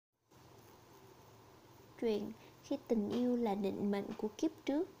Truyện khi tình yêu là định mệnh của kiếp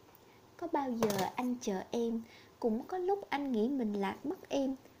trước. Có bao giờ anh chờ em, cũng có lúc anh nghĩ mình lạc mất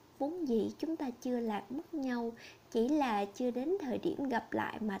em. Vốn dĩ chúng ta chưa lạc mất nhau, chỉ là chưa đến thời điểm gặp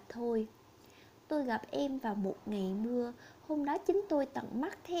lại mà thôi. Tôi gặp em vào một ngày mưa. Hôm đó chính tôi tận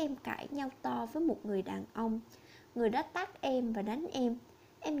mắt thấy em cãi nhau to với một người đàn ông. Người đó tát em và đánh em.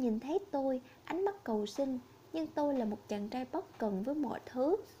 Em nhìn thấy tôi, ánh mắt cầu xin, nhưng tôi là một chàng trai bất cần với mọi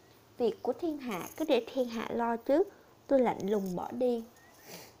thứ. Việc của thiên hạ cứ để thiên hạ lo chứ. Tôi lạnh lùng bỏ đi.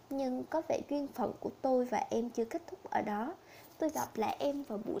 Nhưng có vẻ duyên phận của tôi và em chưa kết thúc ở đó. Tôi gặp lại em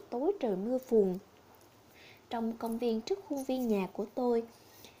vào buổi tối trời mưa phùn, trong công viên trước khuôn viên nhà của tôi.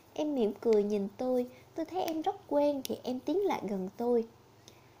 Em mỉm cười nhìn tôi thấy em rất quen thì em tiến lại gần tôi.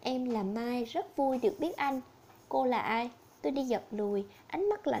 Em là Mai, rất vui được biết anh. Cô là ai? Tôi đi giật lùi, ánh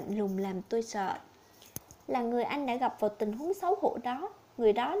mắt lạnh lùng làm tôi sợ. Là người anh đã gặp vào tình huống xấu hổ đó.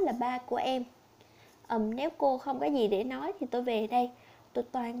 Người đó là ba của em. Nếu cô không có gì để nói thì tôi về đây. Tôi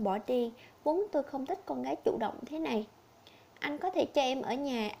toan bỏ đi, vốn tôi không thích con gái chủ động thế này. Anh có thể cho em ở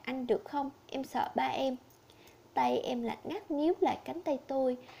nhà anh được không? Em sợ ba em. Tay em lạnh ngắt níu lại cánh tay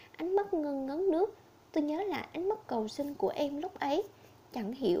tôi, ánh mắt ngân ngấn nước. Tôi nhớ lại ánh mắt cầu xin của em lúc ấy.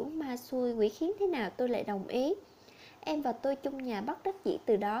 Chẳng hiểu ma xui quỷ khiến thế nào tôi lại đồng ý. Em và tôi chung nhà bất đắc dĩ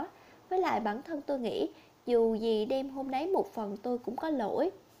từ đó. Với lại bản thân tôi nghĩ dù gì đêm hôm đấy một phần tôi cũng có lỗi.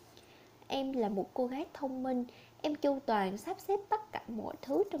 Em là một cô gái thông minh, em chu toàn sắp xếp tất cả mọi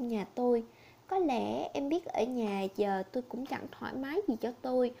thứ trong nhà tôi. Có lẽ em biết ở nhà giờ tôi cũng chẳng thoải mái gì cho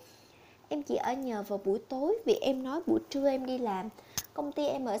tôi. Em chỉ ở nhờ vào buổi tối vì em nói buổi trưa em đi làm. Công ty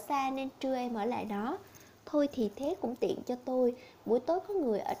em ở xa nên trưa em ở lại đó. Thôi thì thế cũng tiện cho tôi, buổi tối có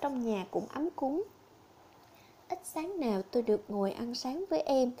người ở trong nhà cũng ấm cúng. Ít sáng nào tôi được ngồi ăn sáng với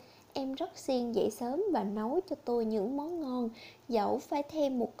em. Em rất siêng dậy sớm và nấu cho tôi những món ngon, dẫu phải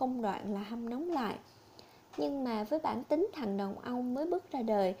thêm một công đoạn là hâm nóng lại. Nhưng mà với bản tính thằng đàn ông mới bước ra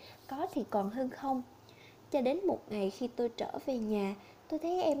đời, có thì còn hơn không. Cho đến một ngày khi tôi trở về nhà, tôi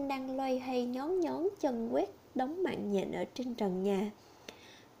thấy em đang loay hoay nhón nhón chân quét đống mạng nhện ở trên trần nhà.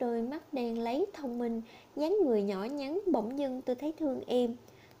 Đôi mắt đen lấy thông minh, dáng người nhỏ nhắn, bỗng dưng tôi thấy thương em.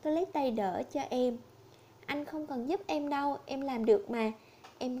 Tôi lấy tay đỡ cho em. Anh không cần giúp em đâu, em làm được mà.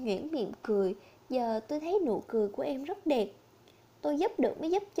 Em nhoẻn miệng cười. Giờ tôi thấy nụ cười của em rất đẹp. Tôi giúp được mới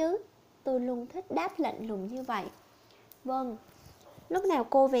giúp chứ. Tôi luôn thích đáp lạnh lùng như vậy. Vâng. Lúc nào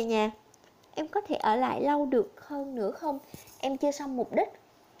cô về nhà? Em có thể ở lại lâu được hơn nữa không? Em chưa xong mục đích.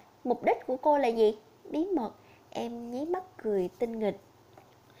 Mục đích của cô là gì? Bí mật. Em nháy mắt cười tinh nghịch.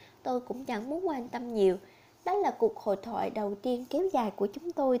 Tôi cũng chẳng muốn quan tâm nhiều. Đó là cuộc hội thoại đầu tiên kéo dài của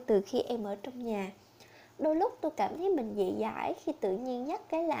chúng tôi từ khi em ở trong nhà. Đôi lúc tôi cảm thấy mình dễ dãi khi tự nhiên nhắc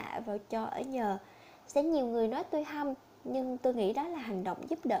cái lạ vào cho ở nhờ. Sẽ nhiều người nói tôi hâm, nhưng tôi nghĩ đó là hành động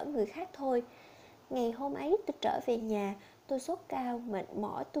giúp đỡ người khác thôi. Ngày hôm ấy tôi trở về nhà, tôi sốt cao, mệt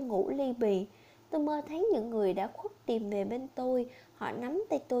mỏi, tôi ngủ li bì. Tôi mơ thấy những người đã khuất tìm về bên tôi. Họ nắm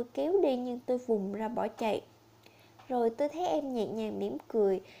tay tôi kéo đi nhưng tôi vùng ra bỏ chạy. Rồi tôi thấy em nhẹ nhàng mỉm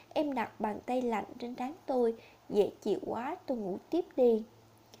cười. Em đặt bàn tay lạnh trên trán tôi. Dễ chịu quá, tôi ngủ tiếp đi.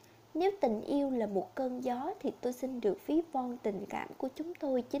 Nếu tình yêu là một cơn gió thì tôi xin được ví von tình cảm của chúng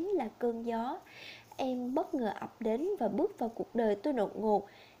tôi chính là cơn gió. Em bất ngờ ập đến và bước vào cuộc đời tôi đột ngột.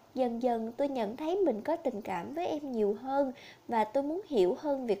 Dần dần tôi nhận thấy mình có tình cảm với em nhiều hơn và tôi muốn hiểu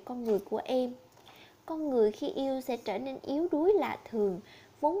hơn về con người của em. Con người khi yêu sẽ trở nên yếu đuối lạ thường.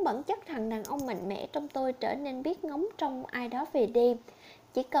 Vốn bản chất thằng đàn ông mạnh mẽ trong tôi trở nên biết ngóng trông ai đó về đêm.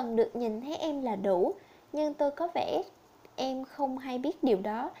 Chỉ cần được nhìn thấy em là đủ. Nhưng tôi có vẻ em không hay biết điều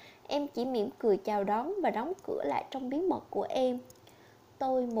đó. Em chỉ mỉm cười chào đón và đóng cửa lại trong bí mật của em.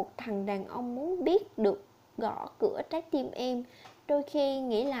 Tôi, một thằng đàn ông muốn biết được gõ cửa trái tim em. Đôi khi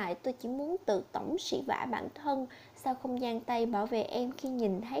nghĩ lại tôi chỉ muốn tự tổng sỉ vả bản thân. Sao không giang tay bảo vệ em khi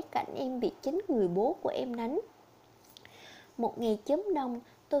nhìn thấy cảnh em bị chính người bố của em đánh. Một ngày chớm đông,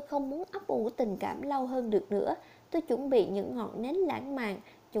 tôi không muốn ấp ủ tình cảm lâu hơn được nữa. Tôi chuẩn bị những ngọn nến lãng mạn,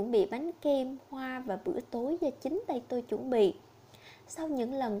 chuẩn bị bánh kem, hoa và bữa tối do chính tay tôi chuẩn bị. Sau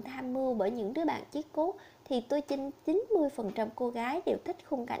những lần tham mưu bởi những đứa bạn chí cốt thì tôi tin 90% cô gái đều thích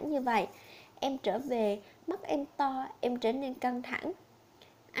khung cảnh như vậy. Em trở về, mắt em to, em trở nên căng thẳng.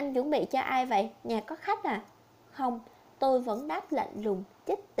 Anh chuẩn bị cho ai vậy? Nhà có khách à? Không, tôi vẫn đáp lạnh lùng,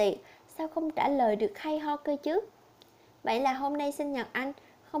 chết tiệt, sao không trả lời được hay ho cơ chứ? Vậy là hôm nay sinh nhật anh,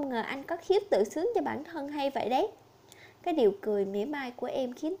 không ngờ anh có khiếp tự sướng cho bản thân hay vậy đấy. Cái điều cười mỉa mai của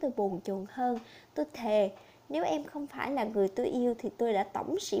em khiến tôi bồn chồn hơn. Tôi thề, nếu em không phải là người tôi yêu thì tôi đã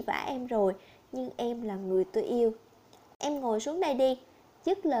tổng sỉ vả em rồi. Nhưng em là người tôi yêu. Em ngồi xuống đây đi.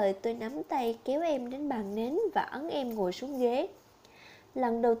 Dứt lời tôi nắm tay kéo em đến bàn nến và ấn em ngồi xuống ghế.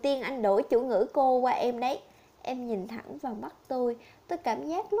 Lần đầu tiên anh đổi chủ ngữ cô qua em đấy. Em nhìn thẳng vào mắt tôi cảm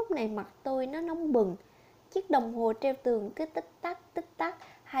giác lúc này mặt tôi nó nóng bừng. Chiếc đồng hồ treo tường cứ tích tắc,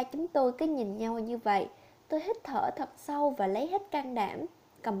 hai chúng tôi cứ nhìn nhau như vậy. Tôi hít thở thật sâu và lấy hết can đảm,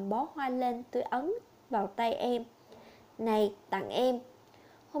 cầm bó hoa lên, tôi ấn vào tay em. Này, tặng em.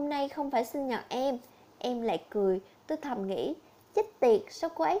 Hôm nay không phải sinh nhật em. Em lại cười, tôi thầm nghĩ, chết tiệt, sao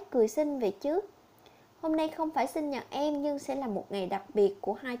cô ấy cười xinh vậy chứ? Hôm nay không phải sinh nhật em, nhưng sẽ là một ngày đặc biệt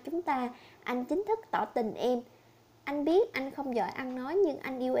của hai chúng ta. Anh chính thức tỏ tình em. Anh biết anh không giỏi ăn nói, nhưng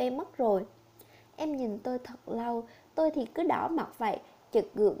anh yêu em mất rồi. Em nhìn tôi thật lâu, tôi thì cứ đỏ mặt vậy. Chợt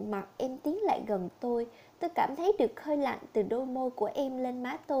gượng mặt, em tiến lại gần tôi cảm thấy được hơi lạnh từ đôi môi của em lên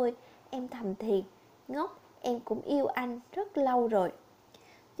má tôi. Em thầm thì, ngốc, em cũng yêu anh rất lâu rồi.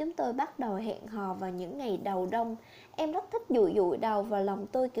 Chúng tôi bắt đầu hẹn hò vào những ngày đầu đông. Em rất thích dụi dụi đầu vào lòng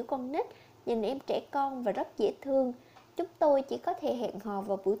tôi kiểu con nít. Nhìn em trẻ con và rất dễ thương. Chúng tôi chỉ có thể hẹn hò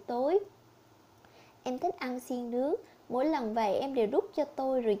vào buổi tối. Em thích ăn xiên nướng. Mỗi lần vậy em đều rút cho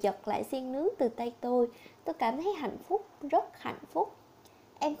tôi rồi giật lại xiên nướng từ tay tôi. Tôi cảm thấy hạnh phúc, rất hạnh phúc.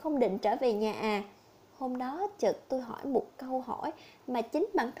 Em không định trở về nhà à? Hôm đó chợt tôi hỏi một câu hỏi mà chính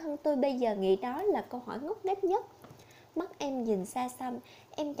bản thân tôi bây giờ nghĩ đó là câu hỏi ngốc nghếch nhất. Mắt em nhìn xa xăm,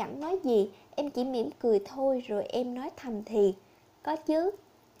 em chẳng nói gì, em chỉ mỉm cười thôi. Rồi em nói thầm thì, có chứ.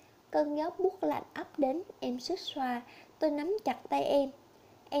 Cơn gió buốt lạnh ập đến, em suýt xoa. Tôi nắm chặt tay em.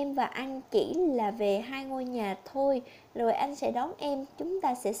 Em và anh chỉ là về hai ngôi nhà thôi, rồi anh sẽ đón em, chúng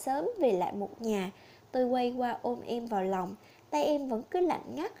ta sẽ sớm về lại một nhà. Tôi quay qua ôm em vào lòng, tay em vẫn cứ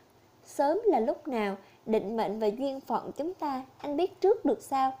lạnh ngắt. Sớm là lúc nào? Định mệnh và duyên phận chúng ta, anh biết trước được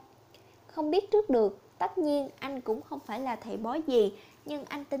sao? Không biết trước được, tất nhiên anh cũng không phải là thầy bói gì, nhưng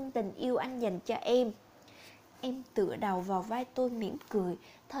anh tin tình yêu anh dành cho em. Em tựa đầu vào vai tôi mỉm cười.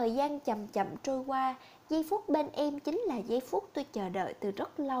 Thời gian chậm chậm trôi qua. Giây phút bên em chính là giây phút tôi chờ đợi từ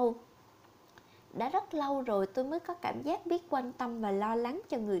rất lâu. Đã rất lâu rồi tôi mới có cảm giác biết quan tâm và lo lắng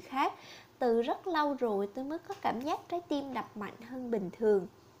cho người khác. Từ rất lâu rồi tôi mới có cảm giác trái tim đập mạnh hơn bình thường.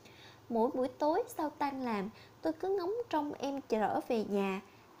 Mỗi buổi tối sau tan làm, tôi cứ ngóng trông em trở về nhà.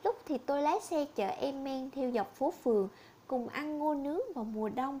 Lúc thì tôi lái xe chở em men theo dọc phố phường, cùng ăn ngô nướng vào mùa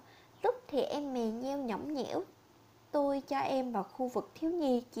đông. Lúc thì em mè nheo nhõng nhẽo tôi cho em vào khu vực thiếu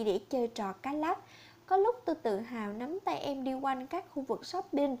nhi chỉ để chơi trò cá lóc. Có lúc tôi tự hào nắm tay em đi quanh các khu vực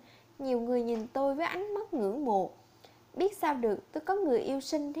shopping. Nhiều người nhìn tôi với ánh mắt ngưỡng mộ. Biết sao được, tôi có người yêu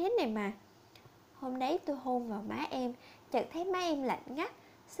xinh thế này mà. Hôm đấy tôi hôn vào má em, chợt thấy má em lạnh ngắt.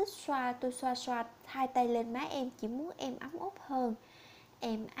 Xích xoa, tôi xoa xoa hai tay lên má em, chỉ muốn em ấm áp hơn.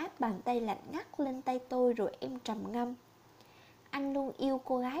 Em áp bàn tay lạnh ngắt lên tay tôi rồi em trầm ngâm. Anh luôn yêu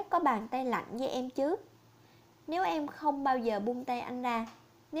cô gái có bàn tay lạnh như em chứ? Nếu em không bao giờ buông tay anh ra.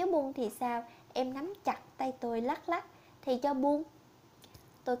 Nếu buông thì sao? Em nắm chặt tay tôi lắc lắc. Thì cho buông.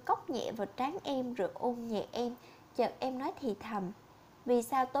 Tôi cốc nhẹ vào trán em rồi ôm nhẹ em. Chợt em nói thì thầm. Vì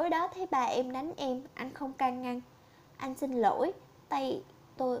sao tối đó thấy ba em đánh em, anh không can ngăn? Anh xin lỗi. Tay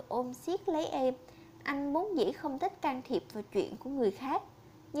tôi ôm siết lấy em. Anh vốn dĩ không thích can thiệp vào chuyện của người khác,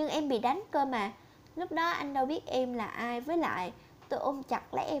 nhưng em bị đánh cơ mà. Lúc đó anh đâu biết em là ai. Với lại tôi ôm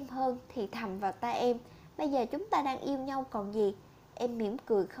chặt lấy em hơn, thì thầm vào tai em. Bây giờ chúng ta đang yêu nhau còn gì. Em mỉm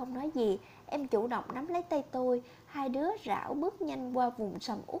cười không nói gì. Em chủ động nắm lấy tay tôi. Hai đứa rảo bước nhanh qua vùng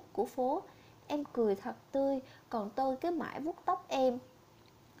sầm uất của phố. Em cười thật tươi, còn tôi cứ mãi vuốt tóc em.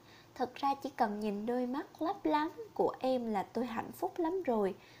 Thật ra chỉ cần nhìn đôi mắt lấp lánh của em là tôi hạnh phúc lắm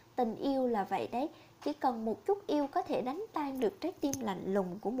rồi. Tình yêu là vậy đấy. Chỉ cần một chút yêu có thể đánh tan được trái tim lạnh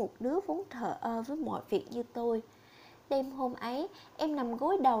lùng của một đứa vốn thờ ơ với mọi việc như tôi. Đêm hôm ấy, em nằm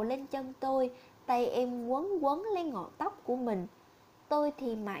gối đầu lên chân tôi, tay em quấn quấn lấy ngọn tóc của mình. Tôi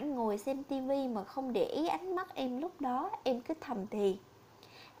thì mãi ngồi xem tivi mà không để ý ánh mắt em lúc đó. Em cứ thầm thì,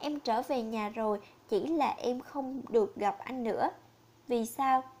 em trở về nhà rồi, chỉ là em không được gặp anh nữa. Vì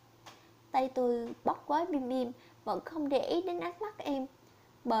sao? Tay tôi bóc gói bim bim, vẫn không để ý đến ánh mắt em.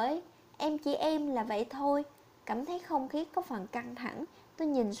 Bởi em chỉ em là vậy thôi. Cảm thấy không khí có phần căng thẳng. Tôi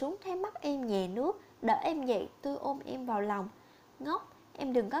nhìn xuống thấy mắt em nhè nước. Đỡ em dậy, tôi ôm em vào lòng. Ngốc,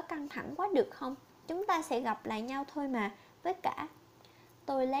 em đừng có căng thẳng quá được không? Chúng ta sẽ gặp lại nhau thôi mà. Với cả,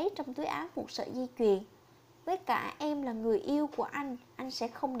 tôi lấy trong túi áo một sợi dây chuyền. Với cả em là người yêu của anh sẽ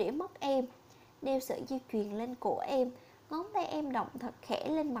không để mất em. Đeo sợi dây chuyền lên cổ em. Ngón tay em động thật khẽ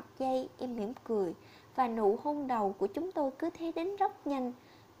lên mặt dây. Em mỉm cười. Và nụ hôn đầu của chúng tôi cứ thế đến rất nhanh.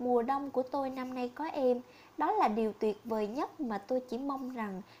 Mùa đông của tôi năm nay có em. Đó là điều tuyệt vời nhất mà tôi chỉ mong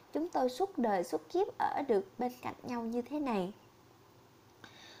rằng chúng tôi suốt đời suốt kiếp ở được bên cạnh nhau như thế này.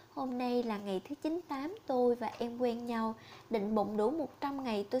 Hôm nay là ngày thứ 98 tôi và em quen nhau. Định bụng đủ 100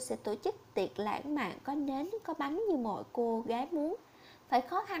 ngày tôi sẽ tổ chức tiệc lãng mạn, có nến, có bánh như mọi cô gái muốn. Phải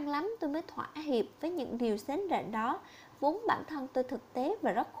khó khăn lắm tôi mới thỏa hiệp với những điều xến rện đó. Vốn bản thân tôi thực tế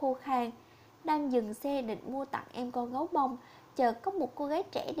và rất khô khan. Đang dừng xe định mua tặng em con gấu bông, chợt có một cô gái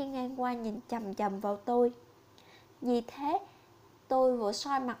trẻ đi ngang qua nhìn chằm chằm vào tôi. Vì thế tôi vội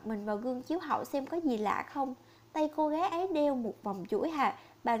soi mặt mình vào gương chiếu hậu xem có gì lạ không. Tay cô gái ấy đeo một vòng chuỗi hạt,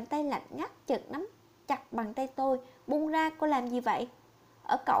 bàn tay lạnh ngắt chợt nắm chặt bàn tay tôi. Buông ra, cô làm gì vậy?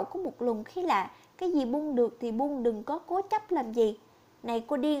 Ở cậu có một luồng khí lạ, cái gì buông được thì buông, đừng có cố chấp làm gì. Này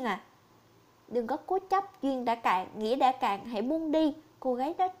cô điên à, đừng có cố chấp, duyên đã cạn, nghĩa đã cạn, hãy buông đi. Cô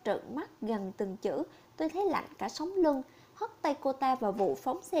gái đó trợn mắt gần từng chữ, tôi thấy lạnh cả sống lưng, hất tay cô ta và vụ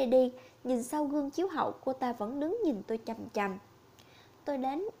phóng xe đi. Nhìn sau gương chiếu hậu, cô ta vẫn đứng nhìn tôi chằm chằm. Tôi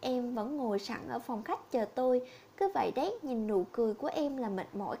đến, em vẫn ngồi sẵn ở phòng khách chờ tôi. Cứ vậy đấy, nhìn nụ cười của em là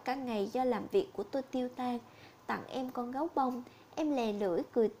mệt mỏi cả ngày do làm việc của tôi tiêu tan. Tặng em con gấu bông, em lè lưỡi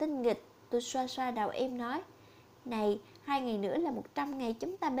cười tinh nghịch. Tôi xoa xoa đầu em nói, này, 2 ngày nữa là 100 ngày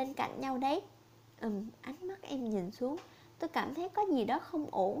chúng ta bên cạnh nhau đấy. Ánh mắt em nhìn xuống. Tôi cảm thấy có gì đó không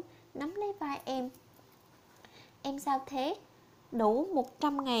ổn, nắm lấy vai em. Em sao thế? Đủ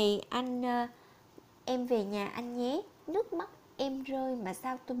 100 ngày em về nhà anh nhé. Nước mắt em rơi mà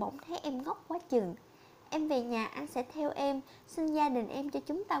sao tôi bỗng thấy em ngốc quá chừng. Em về nhà anh sẽ theo em, xin gia đình em cho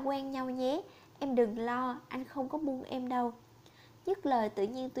chúng ta quen nhau nhé. Em đừng lo, anh không có buông em đâu. Dứt lời tự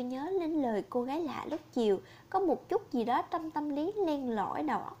nhiên tôi nhớ đến lời cô gái lạ lúc chiều. Có một chút gì đó trong tâm lý len lỏi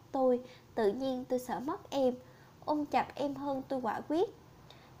đầu óc tôi. Tự nhiên tôi sợ mất em. Ôm chặt em hơn tôi quả quyết.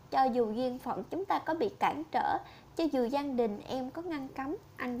 Cho dù duyên phận chúng ta có bị cản trở, cho dù gia đình em có ngăn cấm,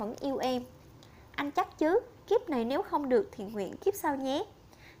 anh vẫn yêu em. Anh chắc chứ? Kiếp này nếu không được thì nguyện kiếp sau nhé.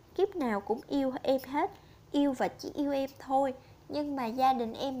 Kiếp nào cũng yêu em hết, yêu và chỉ yêu em thôi. Nhưng mà gia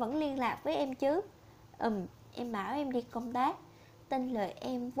đình em vẫn liên lạc với em chứ? Em bảo em đi công tác. Tin lời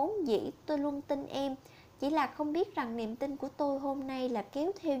em, vốn dĩ tôi luôn tin em. Chỉ là không biết rằng niềm tin của tôi hôm nay là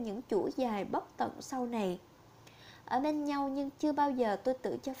kéo theo những chuỗi dài bất tận sau này. Ở bên nhau nhưng chưa bao giờ tôi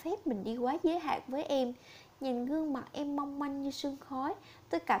tự cho phép mình đi quá giới hạn với em. Nhìn gương mặt em mong manh như sương khói,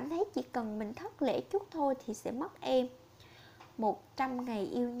 tôi cảm thấy chỉ cần mình thất lễ chút thôi thì sẽ mất em. 100 ngày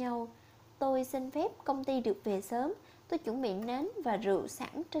yêu nhau. Tôi xin phép công ty được về sớm. Tôi chuẩn bị nến và rượu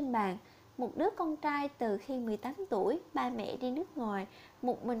sẵn trên bàn. Một đứa con trai từ khi 18 tuổi, ba mẹ đi nước ngoài,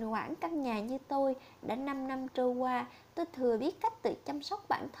 một mình quản căn nhà như tôi. Đã 5 năm trôi qua, tôi thừa biết cách tự chăm sóc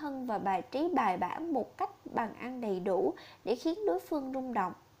bản thân và bài trí bài bản một cách bàn ăn đầy đủ để khiến đối phương rung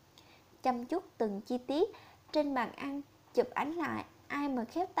động. Chăm chút từng chi tiết trên bàn ăn, chụp ảnh lại. Ai mà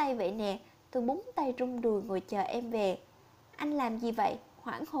khéo tay vậy nè. Tôi búng tay rung đùi ngồi chờ em về. Anh làm gì vậy?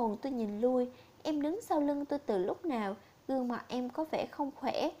 Hoảng hồn tôi nhìn lui. Em đứng sau lưng tôi từ lúc nào? Gương mặt em có vẻ không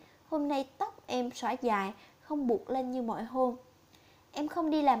khỏe. Hôm nay tóc em xõa dài, không buộc lên như mọi hôm. Em không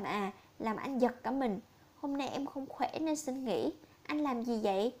đi làm à? Làm anh giật cả mình. Hôm nay em không khỏe nên xin nghỉ. Anh làm gì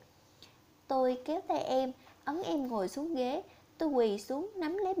vậy? Tôi kéo tay em, ấn em ngồi xuống ghế. Tôi quỳ xuống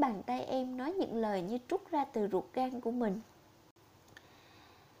nắm lấy bàn tay em, nói những lời như trút ra từ ruột gan của mình.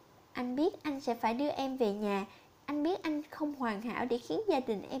 Anh biết anh sẽ phải đưa em về nhà. Anh biết anh không hoàn hảo để khiến gia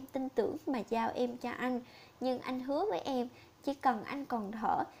đình em tin tưởng mà giao em cho anh. Nhưng anh hứa với em, chỉ cần anh còn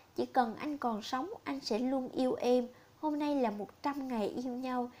thở, chỉ cần anh còn sống, anh sẽ luôn yêu em. Hôm nay là 100 ngày yêu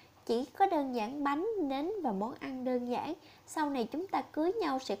nhau. Chỉ có đơn giản bánh, nến và món ăn đơn giản. Sau này chúng ta cưới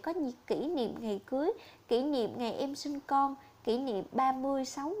nhau sẽ có nhiều kỷ niệm ngày cưới, kỷ niệm ngày em sinh con, kỷ niệm 30,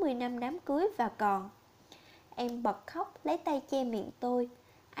 60 năm đám cưới và còn. Em bật khóc, lấy tay che miệng tôi.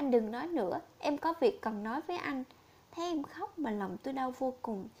 Anh đừng nói nữa, em có việc cần nói với anh. Thấy em khóc mà lòng tôi đau vô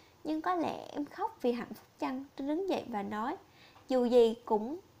cùng. Nhưng có lẽ em khóc vì hạnh phúc chăng? Tôi đứng dậy và nói, dù gì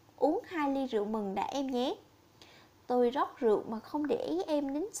cũng uống 2 ly rượu mừng đã em nhé. Tôi rót rượu mà không để ý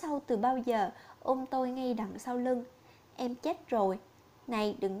em nín sâu từ bao giờ, ôm tôi ngay đằng sau lưng. Em chết rồi.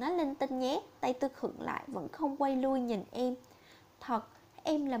 Này đừng nói linh tinh nhé. Tay tôi khựng lại vẫn không quay lui nhìn em. Thật,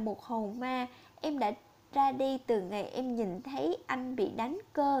 em là một hồn ma. Em đã ra đi từ ngày em nhìn thấy anh bị đánh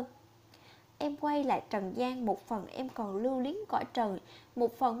cơ. Em quay lại trần gian, một phần em còn lưu luyến cõi trời,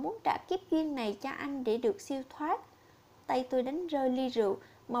 một phần muốn trả kiếp duyên này cho anh để được siêu thoát. Tay tôi đánh rơi ly rượu,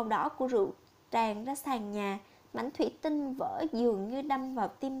 màu đỏ của rượu tràn ra sàn nhà. Mảnh thủy tinh vỡ dường như đâm vào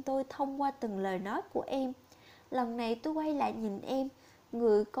tim tôi thông qua từng lời nói của em. Lần này tôi quay lại nhìn em.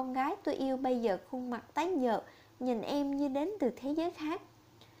 Người con gái tôi yêu bây giờ khuôn mặt tái nhợt, nhìn em như đến từ thế giới khác.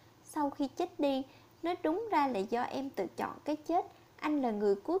 Sau khi chết đi, nói đúng ra là do em tự chọn cái chết. Anh là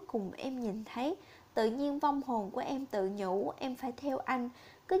người cuối cùng em nhìn thấy. Tự nhiên vong hồn của em tự nhủ em phải theo anh.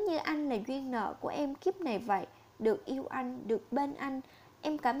 Cứ như anh là duyên nợ của em kiếp này vậy. Được yêu anh, được bên anh.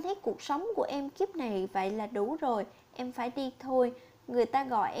 Em cảm thấy cuộc sống của em kiếp này vậy là đủ rồi. Em phải đi thôi. Người ta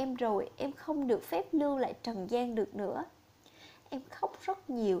gọi em rồi, em không được phép lưu lại trần gian được nữa. em khóc rất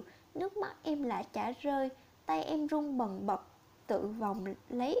nhiều, nước mắt em lại chả rơi. Tay em run bần bật, tự vòng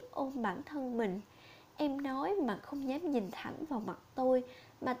lấy ôm bản thân mình. Em nói mà không dám nhìn thẳng vào mặt tôi.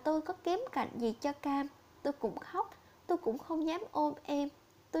 Mà tôi có kém cạnh gì cho cam. Tôi cũng khóc, tôi cũng không dám ôm em.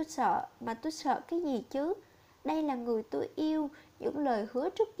 Tôi sợ, mà tôi sợ cái gì chứ? Đây là người tôi yêu. Những lời hứa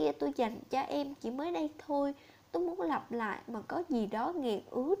trước kia tôi dành cho em chỉ mới đây thôi. Tôi muốn lặp lại mà có gì đó nghẹn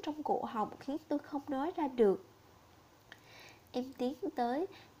ứ trong cổ họng khiến tôi không nói ra được. Em tiến tới,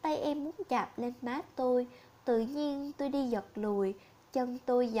 tay em muốn chạm lên má tôi. Tự nhiên tôi đi giật lùi. Chân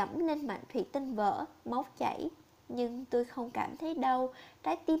tôi dẫm lên mảnh thủy tinh vỡ, máu chảy. Nhưng tôi không cảm thấy đau.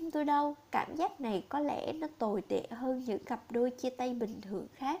 Trái tim tôi đau. Cảm giác này có lẽ nó tồi tệ hơn những cặp đôi chia tay bình thường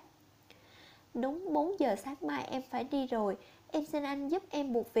khác. Đúng 4 giờ sáng mai em phải đi rồi. Em xin anh giúp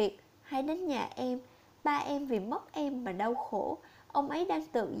em một việc. Hãy đến nhà em. Ba em vì mất em mà đau khổ. Ông ấy đang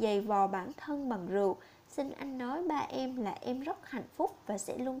tự giày vò bản thân bằng rượu. Xin anh nói ba em là em rất hạnh phúc và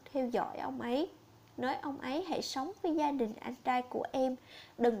sẽ luôn theo dõi ông ấy. Nói ông ấy hãy sống với gia đình anh trai của em.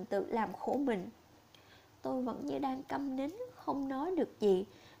 Đừng tự làm khổ mình. Tôi vẫn như đang câm nín, không nói được gì.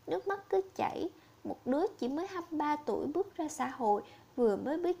 Nước mắt cứ chảy. Một đứa chỉ mới 23 tuổi bước ra xã hội, vừa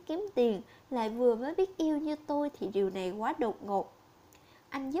mới biết kiếm tiền, lại vừa mới biết yêu như tôi thì điều này quá đột ngột.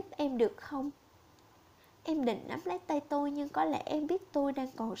 Anh giúp em được không? Em định nắm lấy tay tôi nhưng có lẽ em biết tôi đang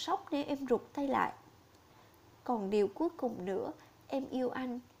còn sốc nên em rụt tay lại. Còn điều cuối cùng nữa, em yêu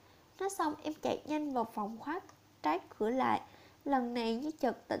anh. Nói xong em chạy nhanh vào phòng khóa trái cửa lại. Lần này như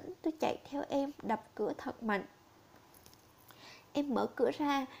chợt tỉnh, tôi chạy theo em, đập cửa thật mạnh. Em mở cửa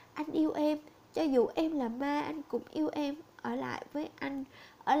ra, anh yêu em. Cho dù em là ma, anh cũng yêu em. Ở lại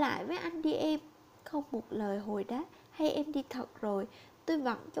với anh đi em. Không một lời hồi đáp. Hay em đi thật rồi? Tôi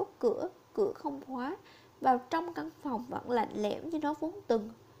vặn chốt cửa, cửa không khóa. Vào trong căn phòng vẫn lạnh lẽo như nó vốn từng.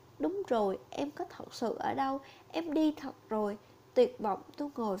 Đúng rồi, em có thật sự ở đâu? Em đi thật rồi. Tuyệt vọng tôi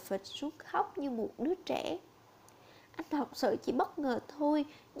ngồi phịch xuống khóc như một đứa trẻ. Anh thật sự chỉ bất ngờ thôi.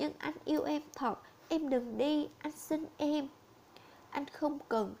 Nhưng anh yêu em thật. Em đừng đi, anh xin em. Anh không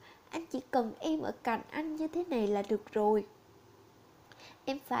cần. Anh chỉ cần em ở cạnh anh như thế này là được rồi.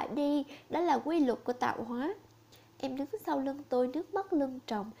 Em phải đi. Đó là quy luật của tạo hóa. Em đứng sau lưng tôi, nước mắt lưng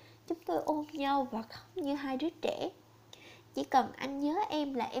tròng. Chúng tôi ôm nhau và khóc như hai đứa trẻ. Chỉ cần anh nhớ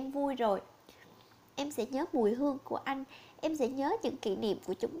em là em vui rồi. Em sẽ nhớ mùi hương của anh. Em sẽ nhớ những kỷ niệm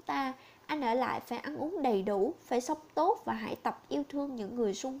của chúng ta. Anh ở lại phải ăn uống đầy đủ, phải sống tốt và hãy tập yêu thương những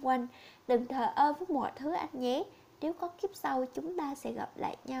người xung quanh. Đừng thờ ơ với mọi thứ anh nhé. Nếu có kiếp sau chúng ta sẽ gặp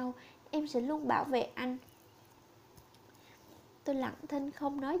lại nhau. Em sẽ luôn bảo vệ anh. Tôi lặng thinh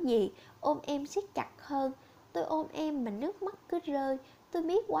không nói gì, ôm em siết chặt hơn. Tôi ôm em mà nước mắt cứ rơi. Tôi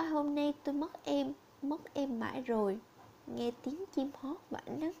biết qua hôm nay tôi mất em mãi rồi. Nghe tiếng chim hót và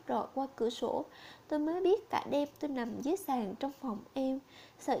ánh nắng rọi qua cửa sổ, tôi mới biết cả đêm tôi nằm dưới sàn trong phòng em.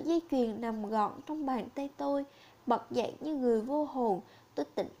 Sợi dây chuyền nằm gọn trong bàn tay tôi. Bật dậy như người vô hồn, tôi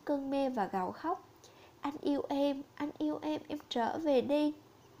tỉnh cơn mê và gào khóc. Anh yêu em em trở về đi.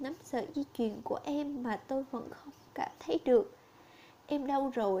 Nắm sợi dây chuyền của em mà tôi vẫn không cảm thấy được. Em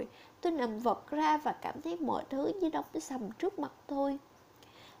đâu rồi? Tôi nằm vật ra và cảm thấy mọi thứ như đóng sầm trước mặt tôi.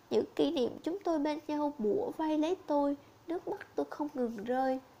 Những kỷ niệm chúng tôi bên nhau bủa vây lấy tôi. Nước mắt tôi không ngừng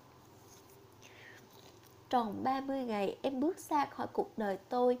rơi. Tròn 30 ngày em bước xa khỏi cuộc đời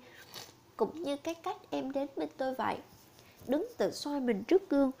tôi. Cũng như cái cách em đến bên tôi vậy. Đứng tự soi mình trước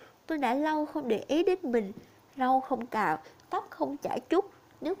gương. Tôi đã lâu không để ý đến mình. Râu không cạo, tóc không chải chuốt,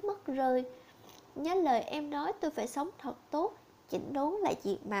 nước mắt rơi. Nhớ lời em nói tôi phải sống thật tốt. Chỉnh đốn lại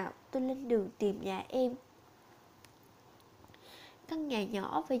diện mạo. Tôi lên đường tìm nhà em. Căn nhà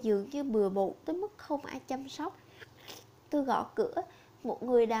nhỏ và giường như bừa bộn tới mức không ai chăm sóc. Tôi gõ cửa. Một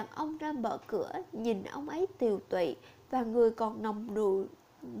người đàn ông ra mở cửa. Nhìn ông ấy tiều tụy và người còn nồng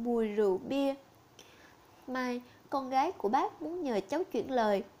mùi rượu bia. Mai, con gái của bác muốn nhờ cháu chuyển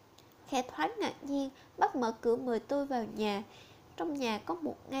lời. Khẽ thoáng ngạc nhiên, bác mở cửa mời tôi vào nhà. Trong nhà có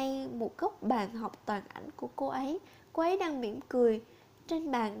một góc bàn học toàn ảnh của cô ấy. Cô ấy đang mỉm cười.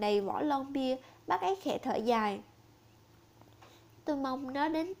 Trên bàn đầy vỏ lon bia. Bác ấy khẽ thở dài. Tôi mong nó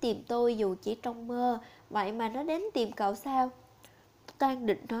đến tìm tôi dù chỉ trong mơ. Vậy mà nó đến tìm cậu sao? Toàn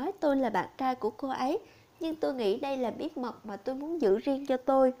định nói tôi là bạn trai của cô ấy, nhưng tôi nghĩ đây là bí mật mà tôi muốn giữ riêng cho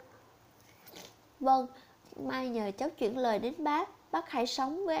tôi. Vâng, Mai nhờ cháu chuyển lời đến bác. Bác hãy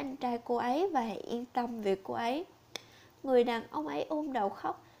sống với anh trai cô ấy và hãy yên tâm về cô ấy. Người đàn ông ấy ôm đầu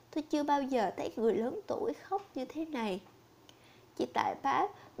khóc. Tôi chưa bao giờ thấy người lớn tuổi khóc như thế này. Chỉ tại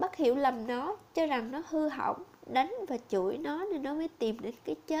bác hiểu lầm nó, cho rằng nó hư hỏng, đánh và chửi nó nên nó mới tìm đến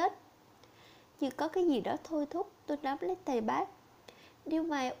cái chết. Như có cái gì đó thôi thúc, tôi nắm lấy tay bác. Nếu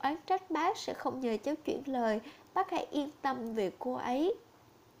Mai oán trách bác sẽ không nhờ cháu chuyển lời. bác hãy yên tâm về cô ấy.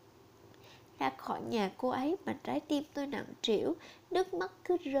 Ra khỏi nhà cô ấy mà trái tim tôi nặng trĩu, nước mắt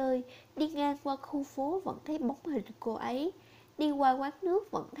cứ rơi. Đi ngang qua khu phố vẫn thấy bóng hình cô ấy, đi qua quán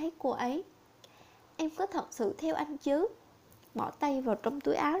nước vẫn thấy cô ấy. Em có thật sự theo anh chứ? Bỏ tay vào trong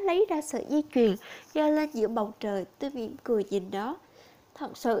túi áo lấy ra sợi dây chuyền, giơ lên giữa bầu trời. Tôi mỉm cười nhìn nó.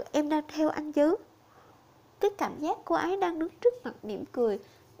 Thật sự em đang theo anh chứ? Cái cảm giác cô ấy đang đứng trước mặt mỉm cười,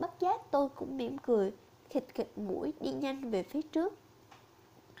 bất giác tôi cũng mỉm cười, khịt khịt mũi đi nhanh về phía trước.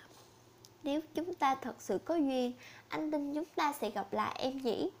 Nếu chúng ta thật sự có duyên, anh tin chúng ta sẽ gặp lại em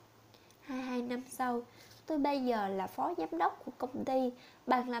nhỉ? 22 năm sau, tôi bây giờ là phó giám đốc của công ty.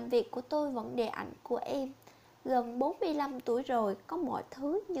 Bàn làm việc của tôi vẫn để ảnh của em. Gần 45 tuổi rồi, có mọi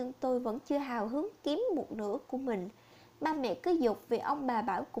thứ, nhưng tôi vẫn chưa hào hứng kiếm một nửa của mình. Ba mẹ cứ giục vì ông bà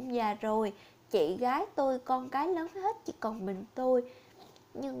bảo cũng già rồi. Chị gái tôi, con cái lớn hết, chỉ còn mình tôi.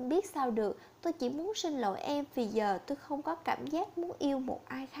 Nhưng biết sao được, tôi chỉ muốn xin lỗi em vì giờ tôi không có cảm giác muốn yêu một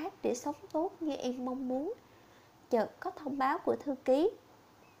ai khác để sống tốt như em mong muốn. Chợt có thông báo của thư ký.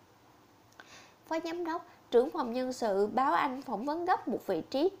 Phó giám đốc, trưởng phòng nhân sự báo anh phỏng vấn gấp một vị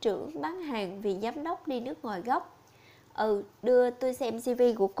trí trưởng bán hàng vì giám đốc đi nước ngoài gấp. Đưa tôi xem CV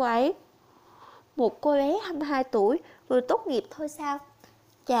của cô ấy. Một cô bé 22 tuổi, vừa tốt nghiệp thôi sao?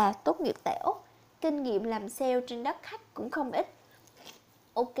 Chà, tốt nghiệp tại Úc, kinh nghiệm làm sale trên đất khách cũng không ít.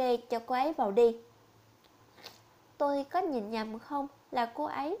 Ok, cho cô ấy vào đi. Tôi có nhìn nhầm không? Là cô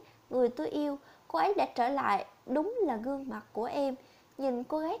ấy, người tôi yêu. Cô ấy đã trở lại, đúng là gương mặt của em. Nhìn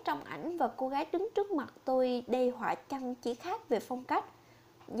cô gái trong ảnh và cô gái đứng trước mặt tôi đây họa chăng chỉ khác về phong cách.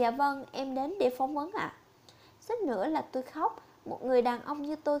 Dạ vâng, em đến để phỏng vấn ạ. Suýt nữa là tôi khóc. Một người đàn ông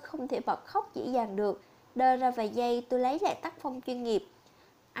như tôi không thể bật khóc dễ dàng được. Đơ ra vài giây tôi lấy lại tác phong chuyên nghiệp.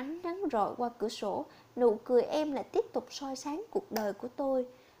 Ánh nắng rọi qua cửa sổ, nụ cười em lại tiếp tục soi sáng cuộc đời của tôi.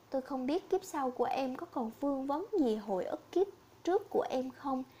 Tôi không biết kiếp sau của em có còn vương vấn gì hồi ức kiếp trước của em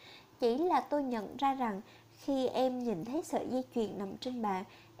không. Chỉ là tôi nhận ra rằng khi em nhìn thấy sợi dây chuyền nằm trên bàn,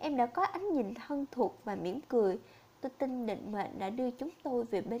 em đã có ánh nhìn thân thuộc và mỉm cười. Tôi tin định mệnh đã đưa chúng tôi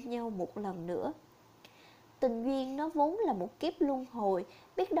về bên nhau một lần nữa. Tình duyên nó vốn là một kiếp luân hồi.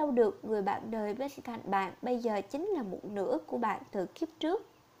 Biết đâu được người bạn đời bên cạnh bạn bây giờ chính là một nửa của bạn từ kiếp trước.